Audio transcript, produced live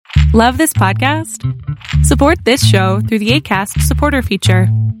Love this podcast? Support this show through the Acast supporter feature.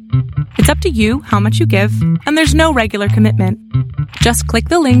 It's up to you how much you give, and there's no regular commitment. Just click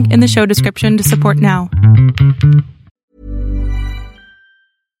the link in the show description to support now.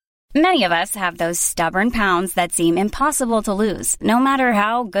 Many of us have those stubborn pounds that seem impossible to lose, no matter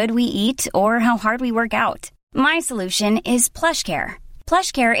how good we eat or how hard we work out. My solution is PlushCare.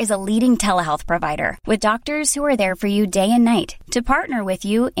 PlushCare is a leading telehealth provider with doctors who are there for you day and night to partner with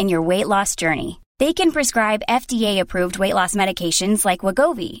you in your weight loss journey. They can prescribe FDA-approved weight loss medications like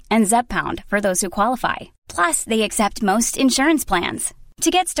Wegovy and Zepbound for those who qualify. Plus, they accept most insurance plans.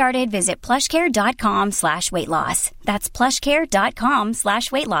 To get started, visit plushcare.com/weightloss. That's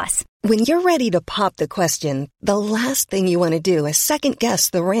plushcare.com/weightloss. When you're ready to pop the question, the last thing you want to do is second-guess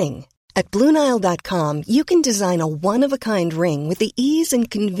the ring. At BlueNile.com, you can design a one-of-a-kind ring with the ease and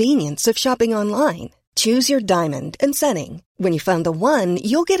convenience of shopping online. Choose your diamond and setting. When you find the one,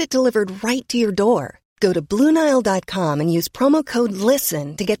 you'll get it delivered right to your door. Go to BlueNile.com and use promo code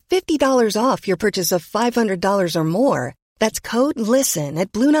LISTEN to get $50 off your purchase of $500 or more. That's code LISTEN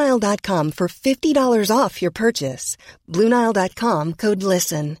at BlueNile.com for $50 off your purchase. BlueNile.com, code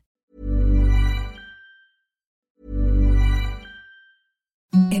LISTEN.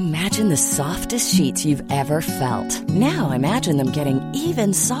 Imagine the softest sheets you've ever felt. Now imagine them getting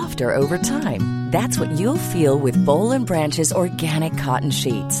even softer over time. That's what you'll feel with Boll & Branch's organic cotton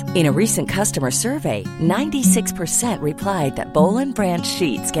sheets. In a recent customer survey, 96% replied that Boll & Branch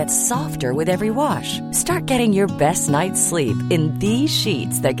sheets get softer with every wash. Start getting your best night's sleep in these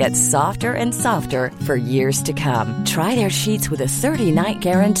sheets that get softer and softer for years to come. Try their sheets with a 30-night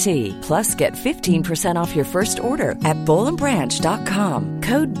guarantee. Plus, get 15% off your first order at bollandbranch.com.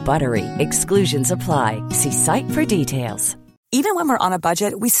 Code BUTTERY. Exclusions apply. See site for details. Even when we're on a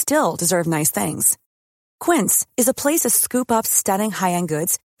budget, we still deserve nice things. Quince is a place to scoop up stunning high-end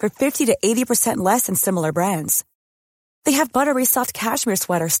goods for 50 to 80% less than similar brands. They have buttery soft cashmere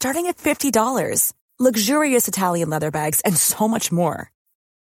sweaters starting at $50, luxurious Italian leather bags, and so much more.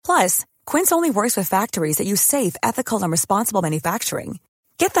 Plus, Quince only works with factories that use safe, ethical, and responsible manufacturing.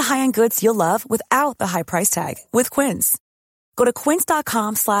 Get the high-end goods you'll love without the high price tag with Quince. Go to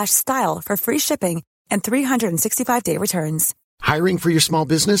quince.com/style for free shipping and 365-day returns. Hiring for your small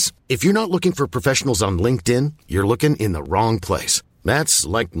business? If you're not looking for professionals on LinkedIn, you're looking in the wrong place. That's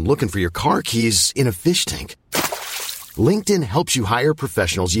like looking for your car keys in a fish tank. LinkedIn helps you hire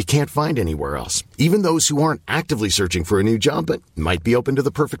professionals you can't find anywhere else, even those who aren't actively searching for a new job but might be open to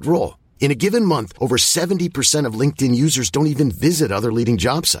the perfect role. In a given month, over 70% of LinkedIn users don't even visit other leading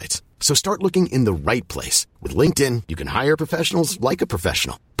job sites. So start looking in the right place. With LinkedIn, you can hire professionals like a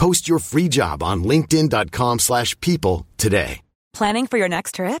professional. Post your free job on linkedin.com/people today. Planning for your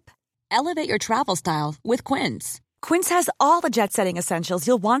next trip? Elevate your travel style with Quince. Quince has all the jet-setting essentials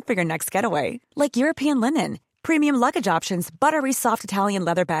you'll want for your next getaway, like European linen, premium luggage options, buttery soft Italian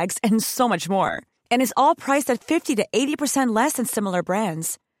leather bags, and so much more. And is all priced at 50 to 80% less than similar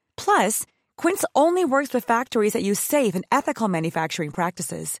brands. Plus, Quince only works with factories that use safe and ethical manufacturing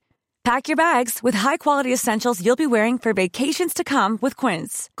practices. Pack your bags with high-quality essentials you'll be wearing for vacations to come with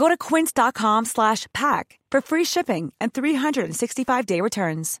Quince. Go to quince.com/pack for free shipping and 365-day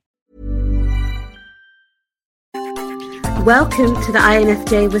returns. Welcome to the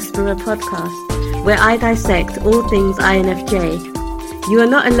INFJ Whisperer podcast, where I dissect all things INFJ. You are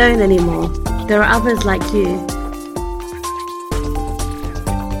not alone anymore. There are others like you.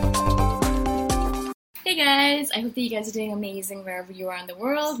 Hey guys, I hope that you guys are doing amazing wherever you are in the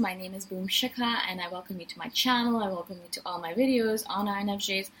world. My name is Boom Shikha and I welcome you to my channel. I welcome you to all my videos on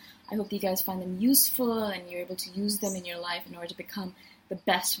INFJs. I hope that you guys find them useful and you're able to use them in your life in order to become the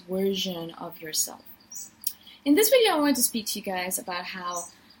best version of yourself. In this video, I wanted to speak to you guys about how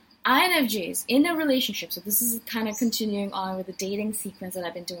INFJs in a relationship, so this is kind of continuing on with the dating sequence that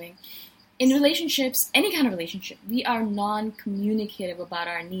I've been doing. In relationships, any kind of relationship, we are non-communicative about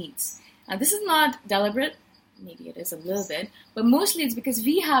our needs. Now, this is not deliberate, maybe it is a little bit, but mostly it's because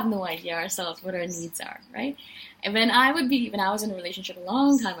we have no idea ourselves what our needs are, right? And when I was in a relationship a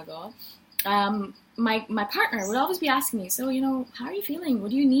long time ago, my partner would always be asking me, so, how are you feeling? What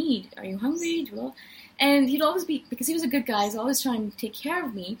do you need? Are you hungry? And he'd always be, because he was a good guy, he's always trying to take care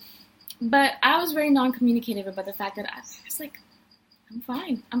of me, but I was very non-communicative about the fact that I was like, I'm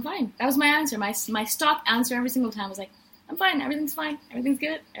fine. That was my answer. My stock answer every single time was like, I'm fine, everything's fine, everything's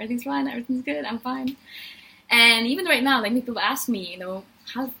good, everything's fine, everything's good, I'm fine. And even right now, like, people ask me,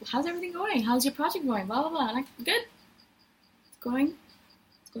 how's everything going? How's your project going? Blah, blah, blah. I'm like, good. It's going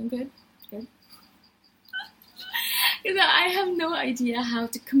good. I have no idea how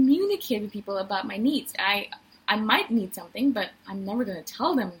to communicate with people about my needs. I I might need something, but I'm never going to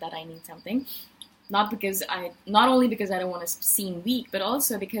tell them that I need something. Not only because I don't want to seem weak, but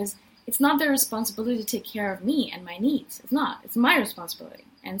also because it's not their responsibility to take care of me and my needs. It's not. It's my responsibility.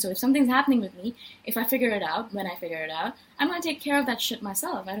 And so if something's happening with me, if I figure it out, when I figure it out, I'm going to take care of that shit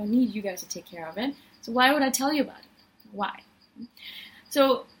myself. I don't need you guys to take care of it. So why would I tell you about it? Why?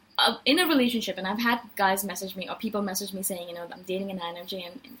 So in a relationship, and I've had guys message me or people message me saying, I'm dating an INFJ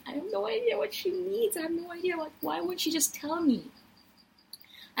and I have no idea what she needs. I have no idea. Why wouldn't she just tell me?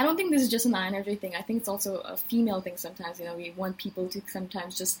 I don't think this is just an INFJ thing. I think it's also a female thing sometimes. We want people to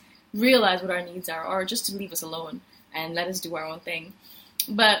sometimes just realize what our needs are, or just to leave us alone and let us do our own thing.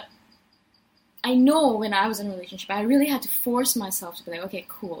 But I know when I was in a relationship, I really had to force myself to be like, okay,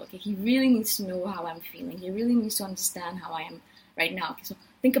 cool. Okay, he really needs to know how I'm feeling. He really needs to understand how I am right now. Okay, so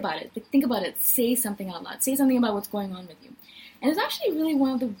think about it. Think about it. Say something out loud. Say something about what's going on with you. And it's actually really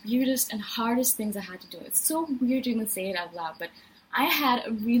one of the weirdest and hardest things I had to do. It's so weird to even say it out loud, but I had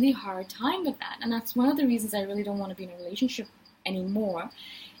a really hard time with that. And that's one of the reasons I really don't want to be in a relationship anymore,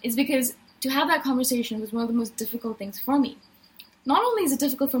 is because to have that conversation was one of the most difficult things for me. Not only is it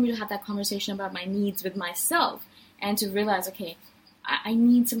difficult for me to have that conversation about my needs with myself and to realize, okay, I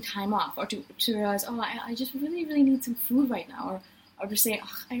need some time off, or to realize, I just really, really need some food right now, or to say,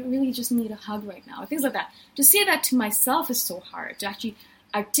 I really just need a hug right now, or things like that. To say that to myself is so hard, to actually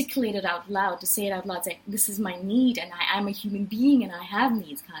articulate it out loud, to say it out loud, say, this is my need, and I am a human being, and I have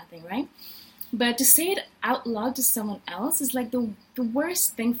needs, kind of thing, right? But to say it out loud to someone else is like the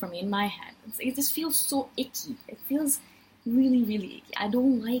worst thing for me in my head. It just feels so icky. It feels really, really icky. I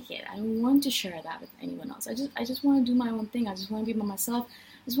don't like it. I don't want to share that with anyone else. I just want to do my own thing. I just want to be by myself.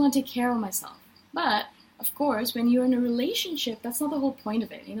 I just want to take care of myself. But of course, when you're in a relationship, that's not the whole point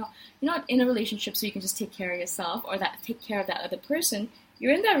of it. You're not in a relationship so you can just take care of yourself or take care of that other person.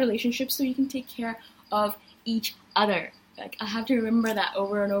 You're in that relationship so you can take care of each other. Like, I have to remember that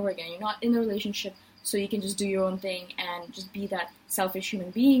over and over again. You're not in a relationship so you can just do your own thing and just be that selfish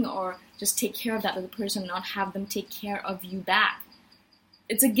human being, or just take care of that other person and not have them take care of you back.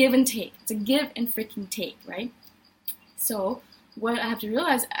 It's a give and take. It's a give and freaking take, right? So what I have to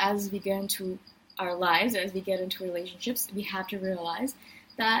realize as we get into our lives, as we get into relationships, we have to realize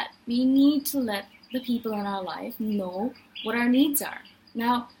that we need to let the people in our life know what our needs are.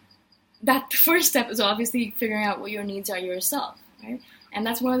 Now, that first step is obviously figuring out what your needs are yourself, right? And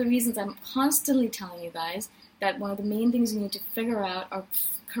that's one of the reasons I'm constantly telling you guys that one of the main things you need to figure out or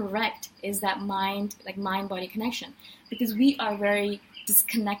correct is that mind-body connection. Because we are very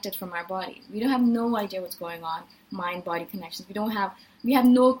disconnected from our body. We have no idea what's going on, mind-body connections. We have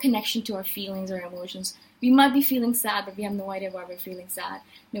no connection to our feelings or emotions. We might be feeling sad, but we have no idea why we're feeling sad.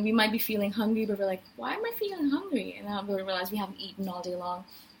 We might be feeling hungry, but we're like, why am I feeling hungry? And then we'll realize we haven't eaten all day long.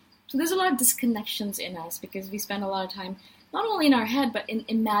 So there's a lot of disconnections in us because we spend a lot of time not only in our head, but in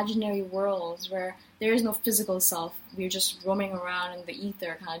imaginary worlds where there is no physical self. We're just roaming around in the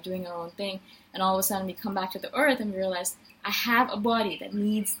ether, kind of doing our own thing. And all of a sudden we come back to the earth and we realize, I have a body that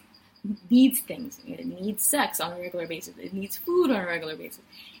needs things. It needs sex on a regular basis. It needs food on a regular basis.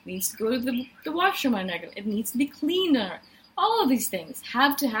 It needs to go to the washroom on a regular basis. It needs to be cleaned. All of these things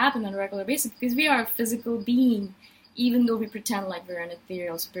have to happen on a regular basis because we are a physical being, even though we pretend like we're an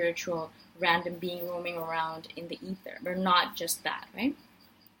ethereal, spiritual, random being roaming around in the ether. We're not just that, right?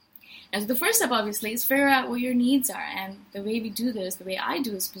 And so the first step, obviously, is figure out what your needs are. And the way we do this, the way I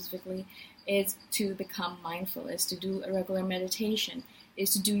do it specifically, is to become mindful, is to do a regular meditation,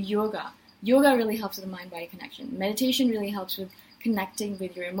 is to do yoga. Yoga really helps with the mind-body connection. Meditation really helps with connecting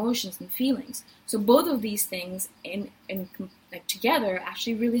with your emotions and feelings. So both of these things together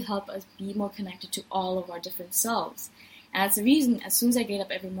actually really help us be more connected to all of our different selves. And that's the reason, as soon as I get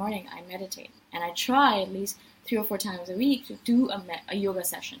up every morning, I meditate. And I try at least 3 or 4 times a week to do a yoga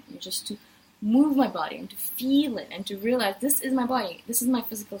session, just to move my body and to feel it and to realize this is my body, this is my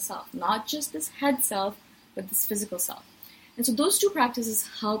physical self, not just this head self, but this physical self. And so those two practices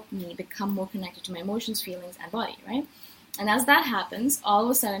help me become more connected to my emotions, feelings, and body, right? And as that happens, all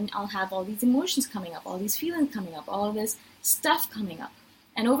of a sudden, I'll have all these emotions coming up, all these feelings coming up, all of this stuff coming up.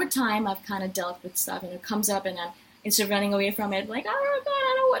 And over time, I've kind of dealt with stuff, and it comes up, and instead of running away from it, like, oh God,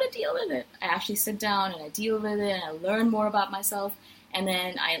 I don't want to deal with it. I actually sit down, and I deal with it, and I learn more about myself, and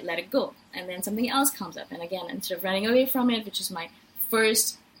then I let it go. And then something else comes up, and again, instead of running away from it, which is my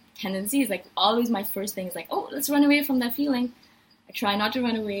first tendency, is like always my first thing is like, oh, let's run away from that feeling. I try not to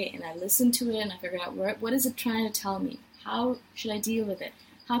run away, and I listen to it, and I figure out what is it trying to tell me? How should I deal with it?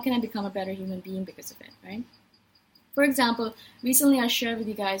 How can I become a better human being because of it, right? For example, recently I shared with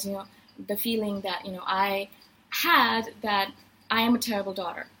you guys, the feeling that, I had that I am a terrible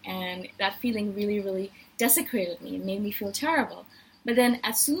daughter. And that feeling really, really desecrated me. It made me feel terrible. But then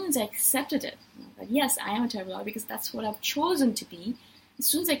as soon as I accepted it, that yes, I am a terrible dog because that's what I've chosen to be, as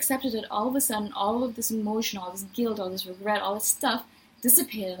soon as I accepted it, all of a sudden, all of this emotion, all this guilt, all this regret, all this stuff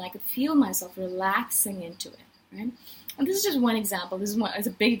dissipated, and I could feel myself relaxing into it, right? And this is just one example. This is one. It's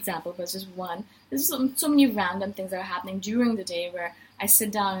a big example, but it's just one. There's so many random things that are happening during the day where I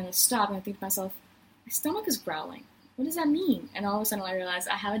sit down and I stop and I think to myself, my stomach is growling. What does that mean? And all of a sudden I realize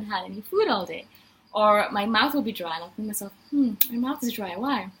I haven't had any food all day. Or my mouth will be dry, and I'll think to myself, my mouth is dry,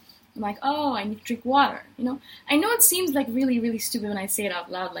 why? I'm like, oh, I need to drink water, you know? I know it seems like really, really stupid when I say it out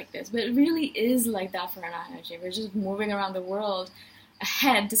loud like this, but it really is like that for an INFJ. We're just moving around the world,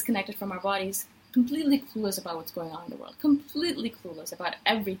 ahead, disconnected from our bodies, completely clueless about what's going on in the world, completely clueless about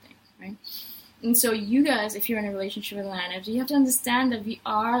everything, right? And so you guys, if you're in a relationship with an INFJ, you have to understand that we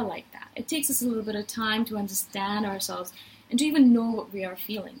are like that. It takes us a little bit of time to understand ourselves and to even know what we are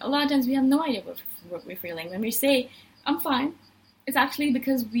feeling. A lot of times we have no idea what we're feeling. When we say, I'm fine, it's actually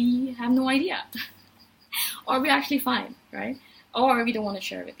because we have no idea. Or we're actually fine, right? Or we don't want to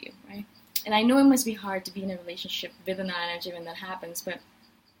share with you, right? And I know it must be hard to be in a relationship with an INFJ when that happens, but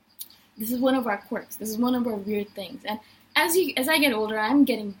this is one of our quirks. This is one of our weird things. And as I get older, I'm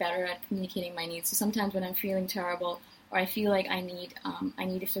getting better at communicating my needs. So sometimes when I'm feeling terrible, or I feel like I need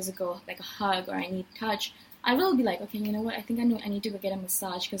a physical, like a hug, or I need touch, I will be like, okay, you know what? I think I need to go get a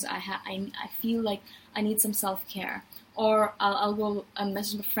massage because I feel like I need some self-care. Or I'll go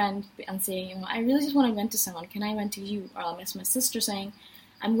message a friend and say, you know, I really just want to vent to someone. Can I vent to you? Or I'll message my sister saying,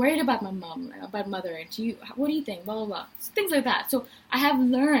 I'm worried about my mom, about mother. What do you think? Blah, blah, blah. So things like that. So I have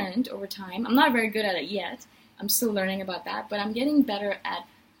learned over time. I'm not very good at it yet. I'm still learning about that. But I'm getting better at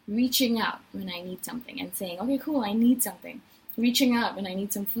reaching out when I need something and saying, okay, cool, I need something. Reaching out when I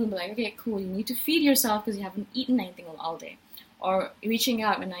need some food. But like, okay, cool, you need to feed yourself because you haven't eaten anything all day. Or reaching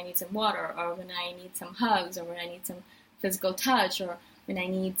out when I need some water, or when I need some hugs, or when I need some physical touch, or when I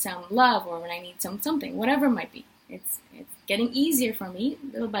need some love, or when I need something, whatever it might be. It's getting easier for me,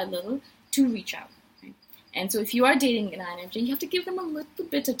 little by little, to reach out. Right? And so if you are dating an INFJ, you have to give them a little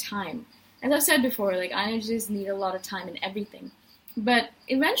bit of time. As I've said before, like INFJs need a lot of time in everything. But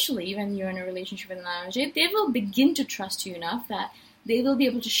eventually, when you're in a relationship with an INFJ, they will begin to trust you enough that they will be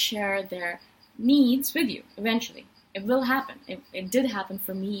able to share their needs with you, eventually. It will happen. It did happen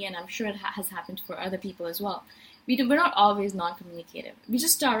for me, and I'm sure it has happened for other people as well. We're not always non-communicative. We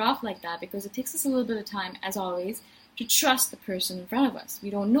just start off like that because it takes us a little bit of time, as always, to trust the person in front of us.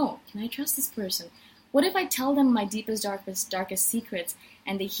 We don't know. Can I trust this person? What if I tell them my deepest, darkest secrets,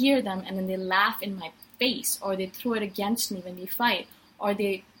 and they hear them, and then they laugh in my face, or they throw it against me when we fight, or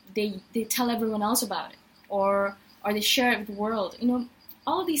they tell everyone else about it, or they share it with the world? You know,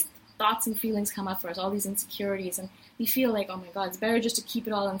 all of these thoughts and feelings come up for us, all these insecurities, and we feel like, oh my God, it's better just to keep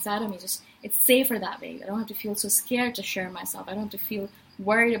it all inside of me. It's safer that way. I don't have to feel so scared to share myself. I don't have to feel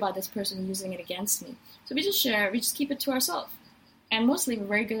worried about this person using it against me. So we just keep it to ourselves. And mostly we're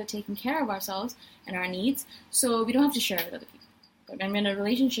very good at taking care of ourselves and our needs, so we don't have to share it with other people. But when we're in a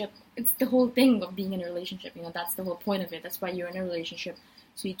relationship, it's the whole thing of being in a relationship. You know, that's the whole point of it. That's why you're in a relationship,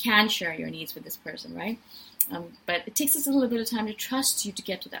 so you can share your needs with this person, right? But it takes us a little bit of time to trust you to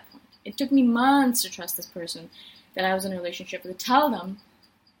get to that point. It took me months to trust this person that I was in a relationship with, to tell them,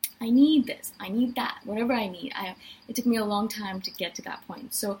 I need this, I need that, whatever I need. It took me a long time to get to that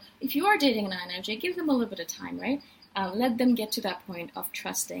point. So if you are dating an INFJ, give them a little bit of time, right? Let them get to that point of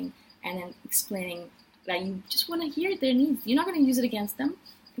trusting and then explaining that you just want to hear their needs. You're not going to use it against them.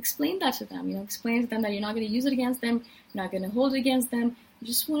 Explain that to them. You know, explain to them that you're not going to use it against them. You're not going to hold it against them. You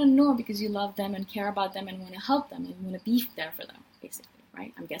just want to know because you love them and care about them and want to help them and you want to be there for them, basically,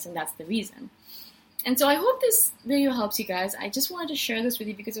 right? I'm guessing that's the reason. And so I hope this video helps you guys. I just wanted to share this with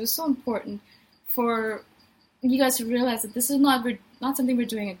you because it was so important for you guys to realize that this is not something we're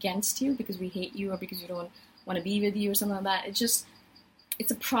doing against you because we hate you or because we don't want to be with you or something like that.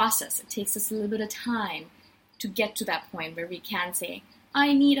 It's a process. It takes us a little bit of time to get to that point where we can say,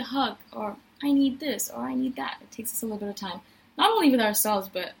 I need a hug, or I need this, or I need that. It takes us a little bit of time, not only with ourselves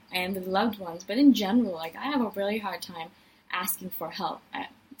and with loved ones, but in general. Like, I have a really hard time asking for help.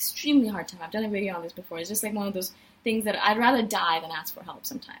 Extremely hard time. I've done a video on this before. It's just like one of those things that I'd rather die than ask for help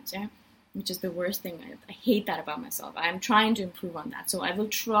sometimes, yeah? Which is the worst thing. I hate that about myself. I'm trying to improve on that. So I will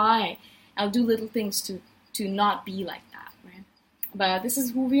try. I'll do little things to not be like that, right? But this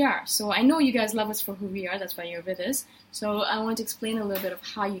is who we are. So I know you guys love us for who we are. That's why you're with us. So I want to explain a little bit of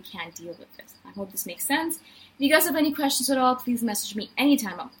how you can deal with this. I hope this makes sense. If you guys have any questions at all, please message me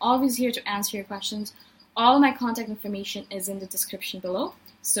anytime. I'm always here to answer your questions. All my contact information is in the description below.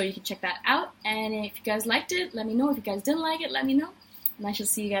 So you can check that out. And if you guys liked it, let me know. If you guys didn't like it, let me know. And I shall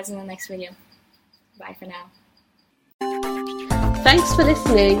see you guys in the next video. Bye for now. Thanks for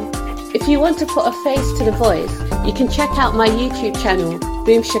listening. If you want to put a face to the voice, you can check out my YouTube channel,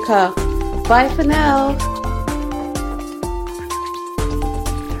 Boom Shaka. Bye for now.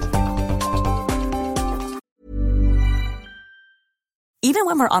 Even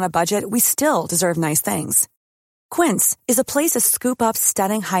when we're on a budget, we still deserve nice things. Quince is a place to scoop up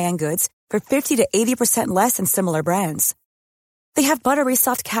stunning high-end goods for 50 to 80% less than similar brands. They have buttery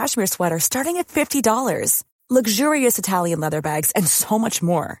soft cashmere sweaters starting at $50, luxurious Italian leather bags, and so much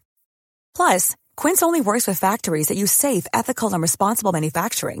more. Plus, Quince only works with factories that use safe, ethical, and responsible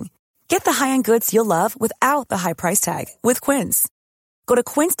manufacturing. Get the high-end goods you'll love without the high price tag with Quince. Go to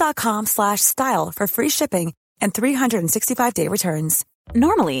quince.com/style for free shipping and 365-day returns.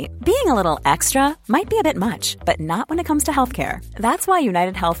 Normally, being a little extra might be a bit much, but not when it comes to healthcare. That's why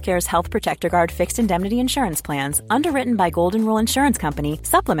United Healthcare's Health Protector Guard fixed indemnity insurance plans, underwritten by Golden Rule Insurance Company,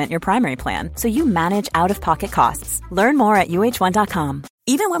 supplement your primary plan so you manage out-of-pocket costs. Learn more at uh1.com.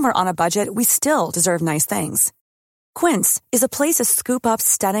 Even when we're on a budget, we still deserve nice things. Quince is a place to scoop up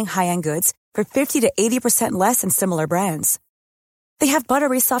stunning high-end goods for 50 to 80% less than similar brands. They have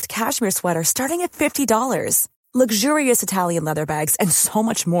buttery soft cashmere sweaters starting at $50, luxurious Italian leather bags, and so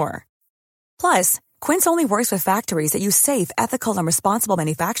much more. Plus, Quince only works with factories that use safe, ethical, and responsible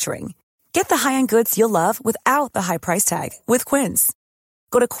manufacturing. Get the high-end goods you'll love without the high price tag with Quince.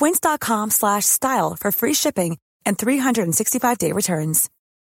 Go to quince.com/style for free shipping and 365-day returns.